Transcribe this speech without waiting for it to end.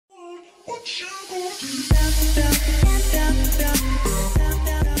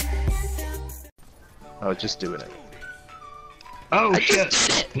Oh, just doing it. Oh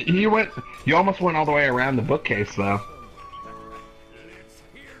shit! You almost went all the way around the bookcase though.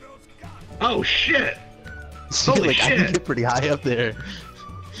 Oh shit! Holy like, shit! I can get pretty high up there.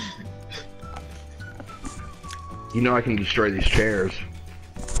 You know I can destroy these chairs.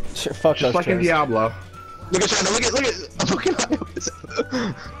 Sure, fuck Just those like in chairs. Diablo. Look at China, look at! I'm fucking high up this.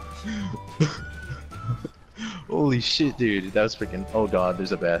 Holy shit, dude. That was freaking. Oh god,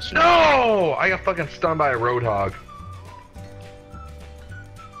 there's a bastion. No! I got fucking stunned by a roadhog.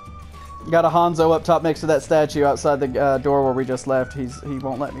 Got a Hanzo up top next to that statue outside the door where we just left. He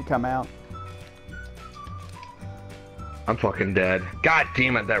won't let me come out. I'm fucking dead. God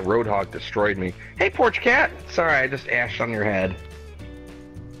damn it, that roadhog destroyed me. Hey, porch cat! Sorry, I just ashed on your head.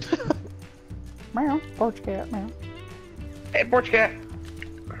 Meow, porch cat, meow. Hey, porch cat!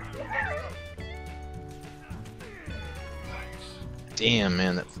 Damn,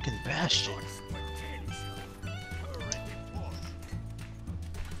 man, that fucking bastion.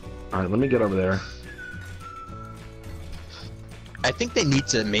 Alright, let me get over there. I think they need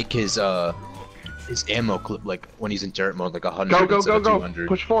to make his ammo clip like when he's in dirt mode like 100 Go, go, instead go, of go! 200.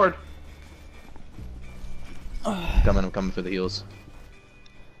 Push forward! I'm coming for the heals.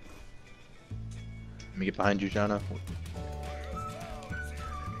 Let me get behind you, Jana.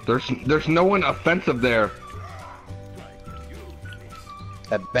 There's no one offensive there.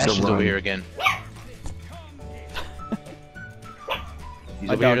 That bastion's over here again. He's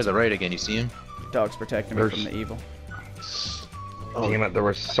over here to the right again, you see him? Dog's protecting me from the evil. Oh, damn it, there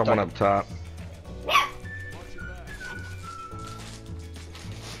was someone up top.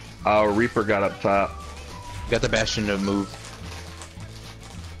 Oh, Reaper got up top. Got the bastion to move.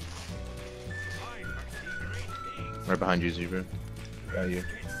 Right behind you, Zebra. Got you.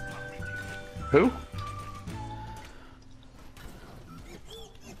 Who?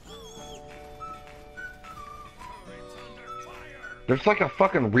 There's like a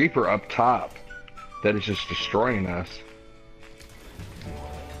fucking Reaper up top that is just destroying us.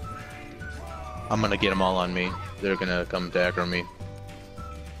 I'm gonna get them all on me. They're gonna come dagger me.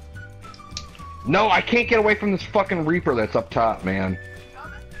 No, I can't get away from this fucking Reaper that's up top, man.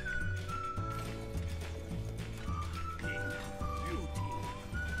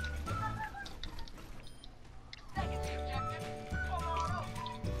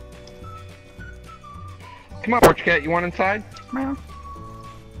 Come on, porch cat, you want inside? Meow.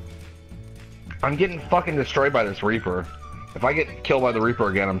 I'm getting fucking destroyed by this Reaper. If I get killed by the Reaper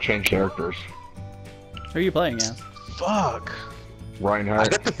again, I'm changing characters. Who are you playing as? Fuck! Reinhardt. I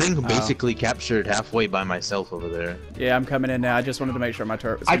got the thing basically captured halfway by myself over there. Yeah, I'm coming in now. I just wanted to make sure my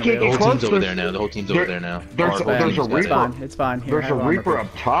turret was I gonna be can't get The over. whole close. team's over there now. The whole team's over there now. There's a It's Reaper. fine. It's fine. Here, There's a have armor Reaper piece.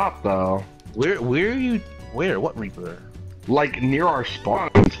 up top, though. Where are you? Where? What Reaper? Like, near our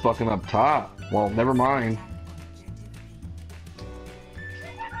spawn. It's fucking up top. Well, never mind.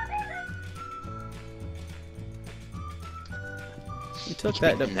 You took He's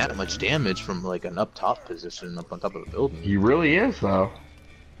that. making that much damage from like an up top position up on top of the building. He really is, though.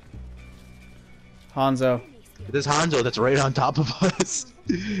 Hanzo. This Hanzo that's right on top of us.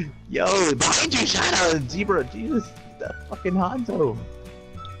 Yo, behind you, Shadow, Zebra, Jesus, that fucking Hanzo.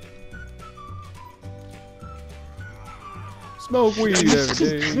 Smoke weed Are you every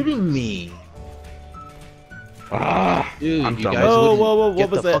fucking day. kidding me? Ah, Dude, I'm you done. guys Whoa, wouldn't whoa, whoa, get what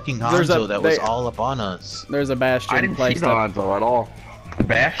was the that? fucking There's a- Hanzo that was they- all up on us. There's a bastion I didn't see placed the up. Hanzo at all. The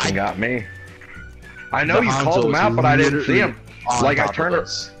Bastion got me. I know The you Hanzo called him was out, but I didn't see him. on Like, I top turned of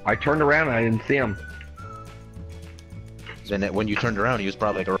us. around and I didn't see him. Then when you turned around, he was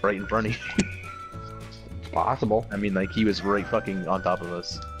probably like right in front of you. It's possible. I mean, like he was right fucking on top of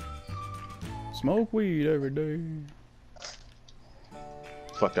us. Smoke weed every day.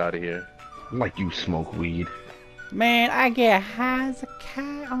 Fuck out of here. Like you smoke weed. Man, I get high as a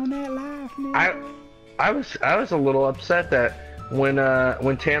kite on that life, man. I was a little upset that when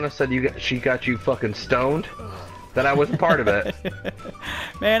Tana said she got you fucking stoned, that I wasn't part of it.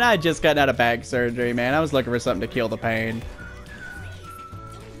 Man, I just got out of back surgery, man. I was looking for something to kill the pain.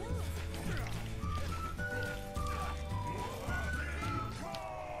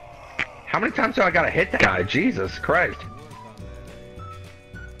 How many times do I gotta hit that guy? Jesus Christ.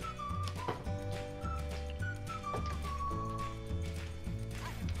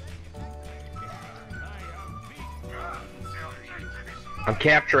 I'm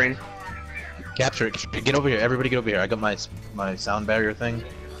capturing. Capture it. Get over here. Everybody get over here. I got my sound barrier thing.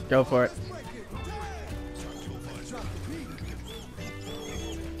 Go for it.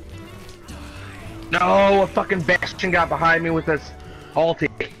 No, a fucking Bastion got behind me with this ulti.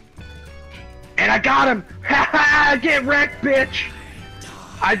 And I got him! Ha ha! Get wrecked, bitch!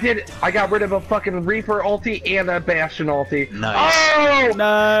 I did it. I got rid of a fucking Reaper ulti and a Bastion ulti. Nice. Oh!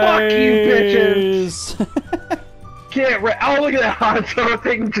 Nice. Fuck you, bitches! Get wrecked. Oh, look at that Hanzo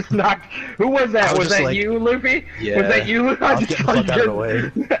thing just knocked. Who was that? Was that like, you, Luffy? Yeah. Was that you? I was getting the fuck out of the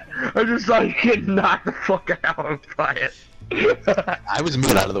way. I just saw you get knocked the fuck out by it. I was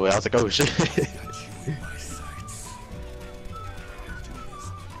moving out of the way. I was like, oh shit.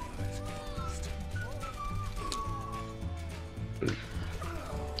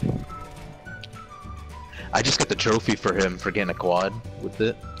 I just got the trophy for him for getting a quad with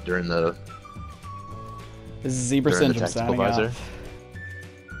it during the This is Zebra Syndrome signing off.